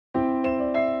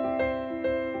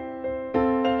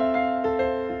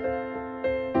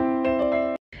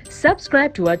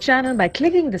Subscribe to our channel by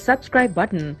clicking the subscribe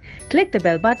button. Click the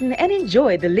bell button and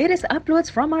enjoy the latest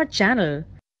uploads from our channel.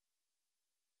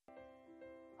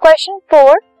 Question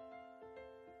 4.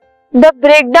 The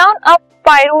breakdown of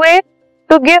pyruvate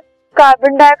to give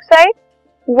carbon dioxide,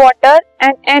 water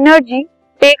and energy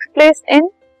takes place in.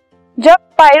 जब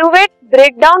pyruvate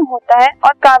breakdown होता है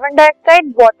और carbon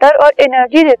dioxide, water और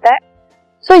energy देता है,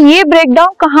 सो ये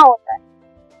breakdown कहाँ होता है?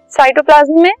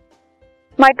 साइटोप्लाज्म में,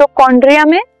 माइटोकॉन्ड्रिया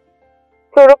में,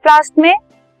 क्लोरोप्लास्ट में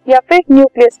या फिर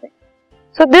न्यूक्लियस में.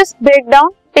 So this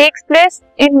breakdown takes place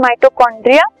in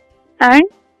mitochondria and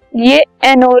ये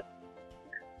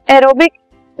एरोबिक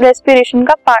रेस्पिरेशन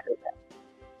का पार्ट होता है.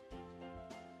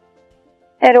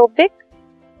 एरोबिक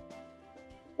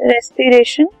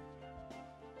रेस्पिरेशन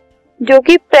जो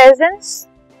कि प्रेजेंस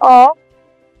ऑफ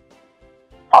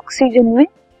ऑक्सीजन में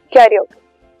कैरी आउट